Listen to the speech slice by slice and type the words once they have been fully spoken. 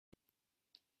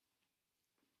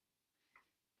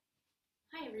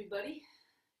Everybody.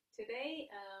 Today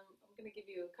I'm going to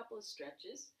give you a couple of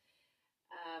stretches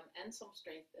and some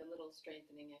little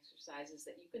strengthening exercises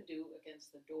that you can do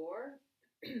against the door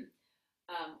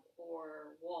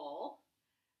or wall,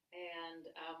 and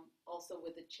also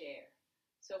with a chair.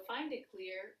 So find a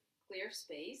clear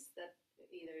space that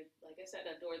either, like I said,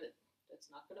 a door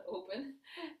that's not going to open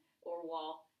or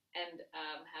wall, and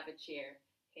have a chair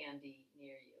handy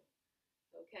near you.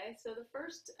 Okay, so the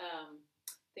first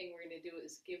thing we're going to do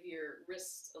is give your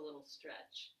wrists a little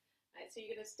stretch. Right, so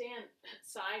you're going to stand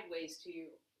sideways to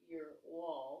your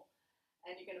wall,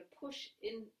 and you're going to push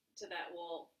into that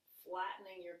wall,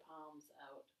 flattening your palms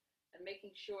out and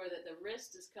making sure that the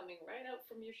wrist is coming right out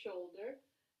from your shoulder.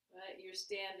 Right, you're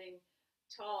standing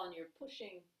tall and you're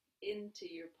pushing into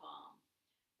your palm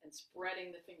and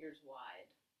spreading the fingers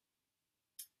wide.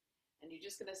 And you're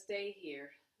just going to stay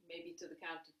here, maybe to the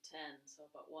count of 10. So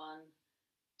about 1,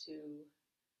 2,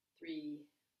 3,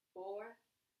 4,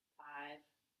 5,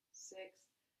 6,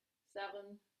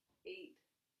 7, 8,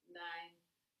 9,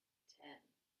 10.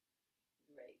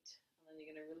 Great. And then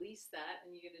you're going to release that,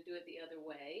 and you're going to do it the other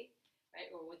way, right,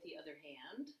 or with the other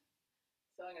hand.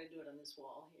 So I'm going to do it on this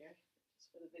wall here, just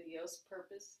for the video's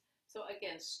purpose. So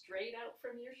again, straight out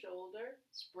from your shoulder,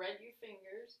 spread your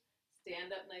fingers, stand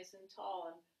up nice and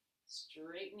tall, and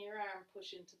straighten your arm,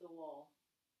 push into the wall.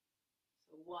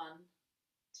 So 1,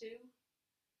 2,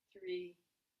 3,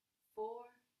 4,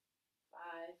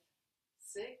 5,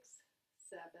 6,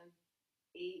 7,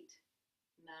 8,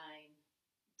 9,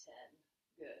 10.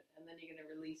 Good. And then you're going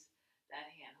to release that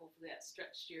hand. Hopefully that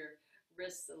stretched your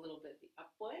wrists a little bit the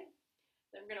up way.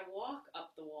 Then we're going to walk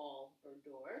up the wall or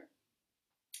door.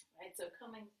 Right, so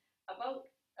coming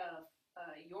about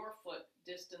your foot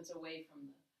distance away from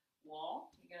the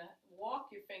wall, you're going to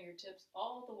walk your fingertips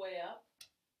all the way up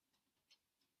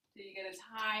till you get as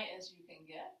high as you can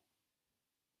get.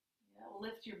 Yeah,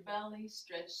 lift your belly,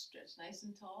 stretch nice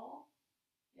and tall.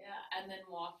 Yeah, and then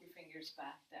walk your fingers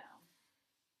back down.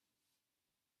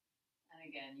 And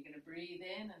again, you're going to breathe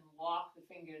in and walk the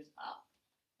fingers up.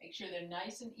 Make sure they're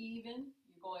nice and even.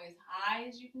 You're going as high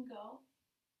as you can go.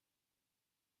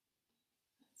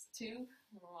 That's 2,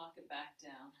 and we'll walk it back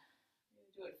down. You're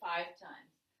going to do it 5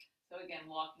 times. So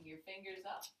again, walking your fingers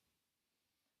up,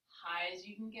 high as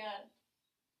you can get.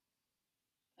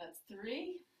 That's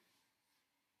 3.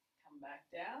 Come back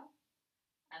down.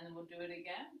 And then we'll do it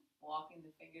again, walking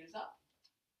the fingers up.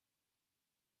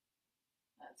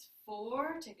 That's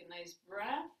 4. Take a nice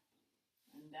breath.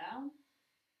 And down.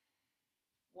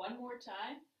 1 more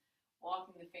time,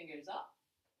 walking the fingers up.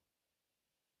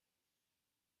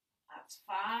 That's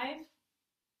 5.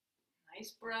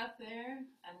 Nice breath there,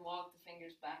 and walk the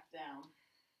fingers back down.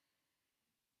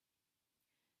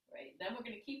 Right, then we're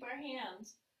going to keep our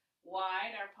hands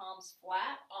wide, our palms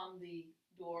flat on the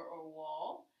door or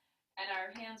wall, and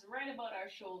our hands right about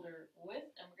our shoulder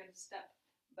width, and we're going to step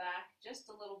back just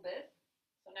a little bit.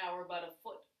 So now we're about 1.5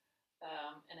 feet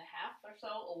or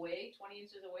so away, 20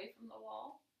 inches away from the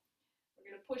wall.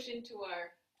 We're going to push into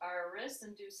our wrists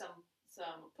and do some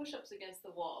push-ups against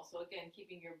the wall. So again,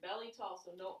 keeping your belly tall,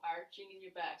 so no arching in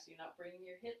your back, so you're not bringing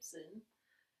your hips in,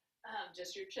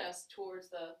 just your chest towards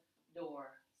the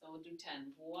door. So we'll do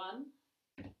 10. 1,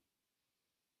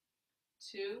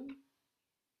 2,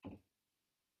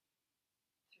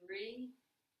 3,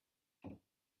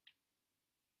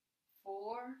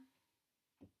 4,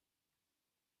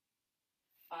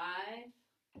 5,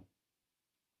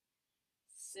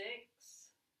 6,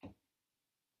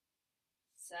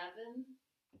 7,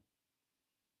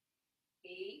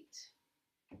 8,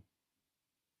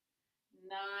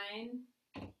 9,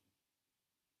 10.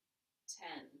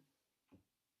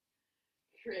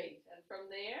 Great. And from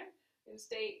there, we're going to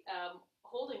stay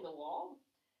holding the wall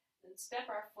and step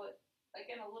our foot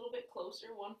again a little bit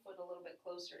closer, 1 foot a little bit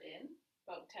closer in,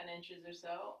 about 10 inches or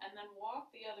so, and then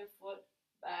walk the other foot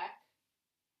back.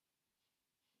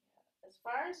 As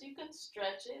far as you can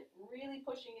stretch it, really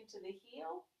pushing into the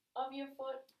heel of your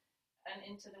foot and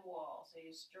into the wall. So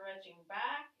you're stretching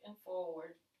back and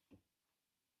forward.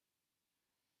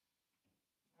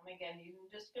 And again,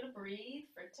 you're just going to breathe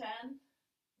for 10,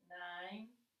 9,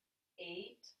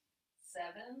 8,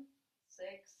 7, 6,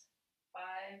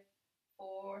 5,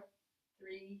 4,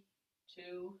 3,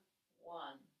 2,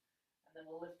 1. And then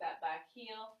we'll lift that back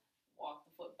heel, walk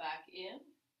the foot back in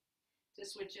to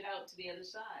switch it out to the other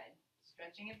side.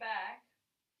 Stretching it back.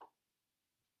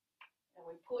 And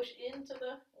we push into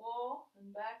the wall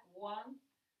and back. 1,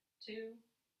 2,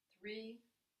 3,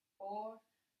 4,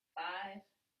 5,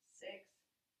 6,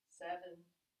 7,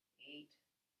 8,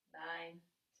 9,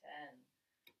 10.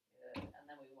 Good. And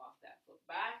then we walk that foot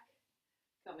back.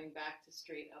 coming back to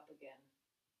straight up again.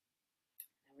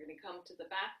 And we're going to come to the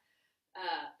back,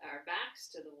 our backs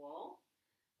to the wall.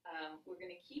 We're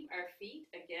going to keep our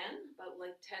feet again about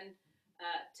like 10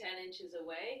 inches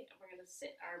away. And we're going to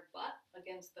sit our butt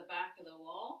against the back of the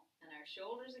wall and our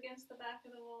shoulders against the back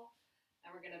of the wall.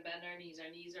 And we're going to bend our knees.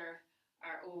 Our knees are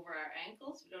over our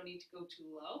ankles. We don't need to go too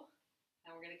low.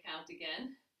 And we're going to count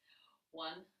again.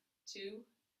 1, 2,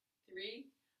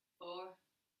 3, 4,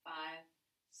 5,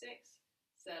 6,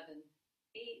 7,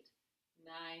 8,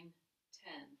 9, 10.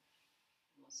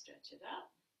 And we'll stretch it up.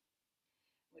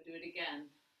 We'll do it again.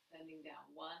 Bending down.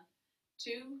 1,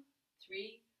 2,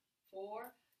 3,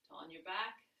 4. On your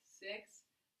back. 6,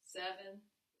 7,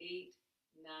 8,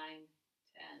 9, 10.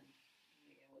 And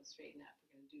again, we'll straighten up.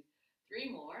 We're going to do 3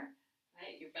 more.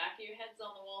 Right? Your back of your head's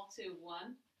on the wall too.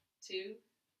 1, 2,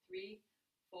 3,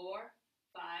 4,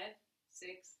 5,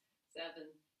 6, 7,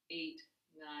 8,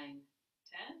 9,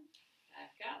 10.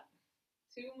 Back up.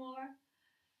 2 more.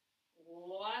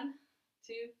 1,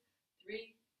 2,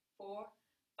 3, 4,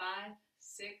 5,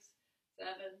 6,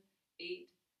 7, 8,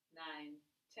 9,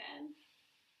 10.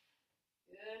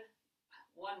 Good.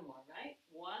 1 more, right?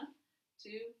 1,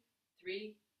 2,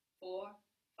 3, 4,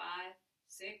 5,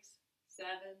 6, 7,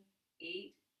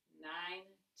 8, 9,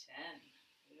 10.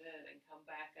 Good. And come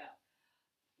back up.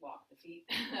 Walk the feet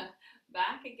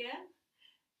back again.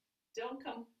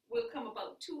 We'll come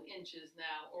about 2 inches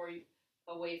now or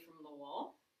away from the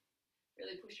wall.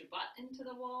 Really push your butt into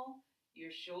the wall,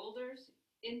 your shoulders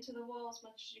into the wall as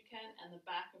much as you can, and the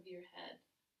back of your head.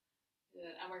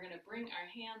 Good. And we're going to bring our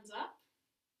hands up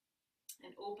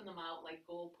and open them out like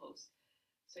goalposts.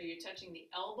 So you're touching the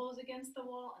elbows against the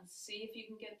wall, and see if you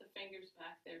can get the fingers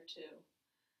back there too.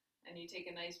 And you take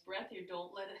a nice breath here.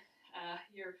 Don't let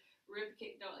your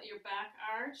back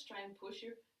arch. Try and push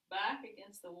your back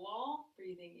against the wall.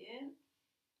 Breathing in.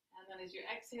 And then as you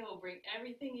exhale, bring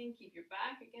everything in. Keep your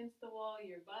back against the wall,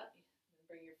 your butt. And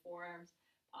bring your forearms,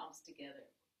 palms together.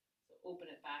 So open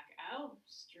it back out.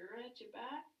 Stretch it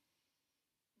back.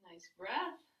 Nice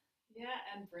breath. Yeah,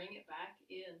 and bring it back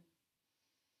in.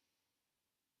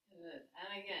 Good. And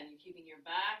again, you're keeping your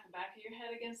back of your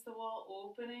head against the wall,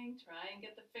 opening. Try and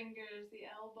get the fingers, the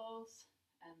elbows,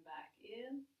 and back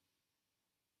in.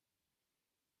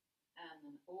 And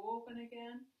then open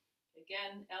again.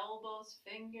 Again, elbows,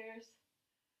 fingers.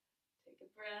 Take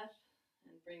a breath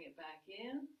and bring it back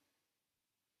in.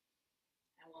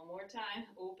 And one more time,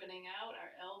 opening out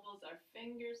our elbows, our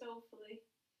fingers, hopefully.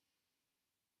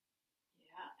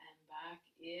 Yeah, and back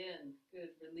in.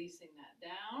 Good, releasing that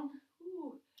down.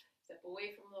 Whew. Step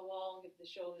away from the wall, give the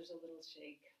shoulders a little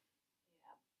shake.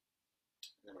 Yeah.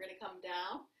 And then we're going to come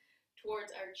down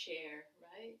towards our chair,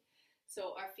 right?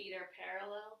 So our feet are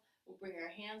parallel. We'll bring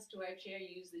our hands to our chair.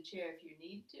 Use the chair if you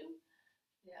need to.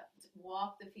 Yeah.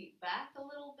 Walk the feet back a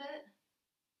little bit.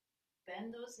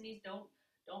 Bend those knees. Don't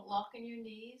lock in your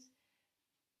knees.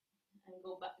 And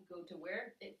go to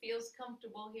where it feels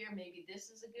comfortable here. Maybe this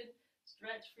is a good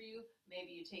stretch for you.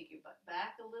 Maybe you take your butt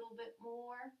back a little bit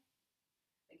more.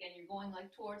 Again, you're going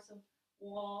like towards a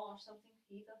wall or something.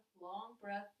 Take a long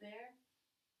breath there.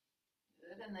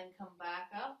 Good. And then come back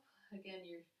up. Again,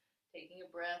 you're taking a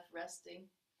breath, resting.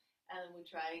 And then we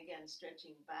try again,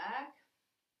 stretching back.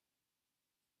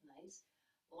 Nice.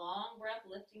 Long breath,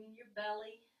 lifting in your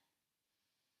belly.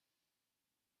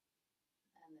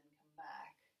 And then come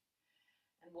back.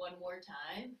 And one more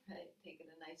time, right? Taking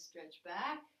a nice stretch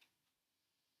back.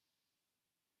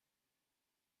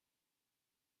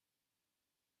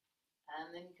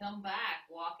 And then come back,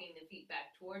 walking the feet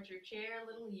back towards your chair a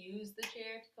little. Use the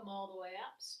chair to come all the way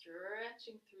up.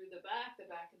 Stretching through the back of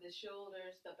the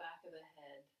shoulders, the back of the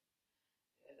head.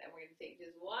 And we're going to take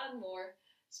just one more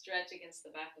stretch against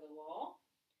the back of the wall.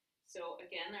 So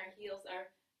again, our heels are,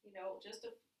 just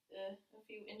a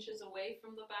few inches away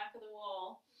from the back of the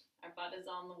wall. Our butt is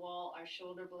on the wall. Our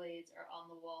shoulder blades are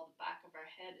on the wall. The back of our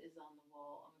head is on the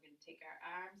wall. And we're going to take our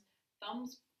arms,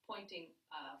 thumbs pointing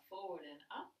forward and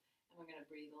up. And we're going to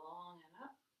breathe long and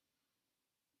up.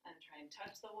 And try and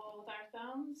touch the wall with our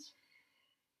thumbs.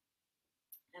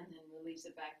 And then release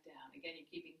it back down. Again, you're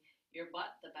keeping your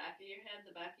butt, the back of your head,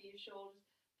 the back of your shoulders.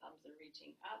 Thumbs are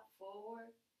reaching up,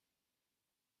 forward.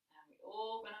 And we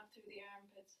open up through the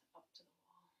armpits, up to the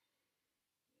wall. Good.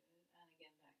 And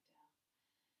again, back down.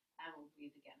 And we'll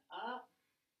breathe again up.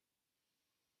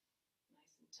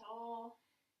 Nice and tall.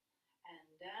 And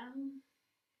down.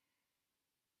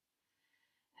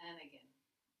 And again,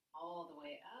 all the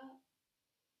way up.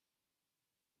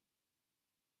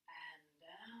 And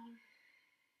down.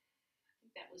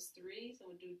 That was 3, so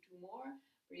we'll do 2 more.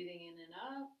 Breathing in and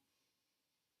up.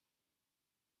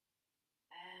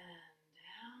 And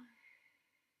down.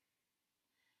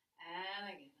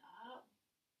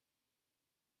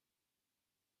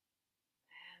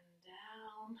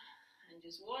 down. And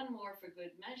just one more for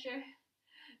good measure.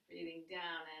 Breathing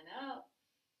down and up.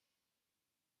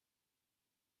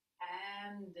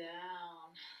 And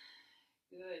down.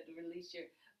 Good. Release your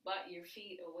butt, your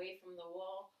feet away from the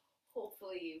wall.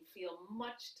 Hopefully you feel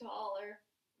much taller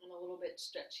and a little bit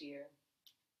stretchier.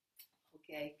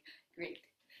 Okay, great.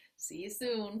 See you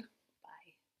soon.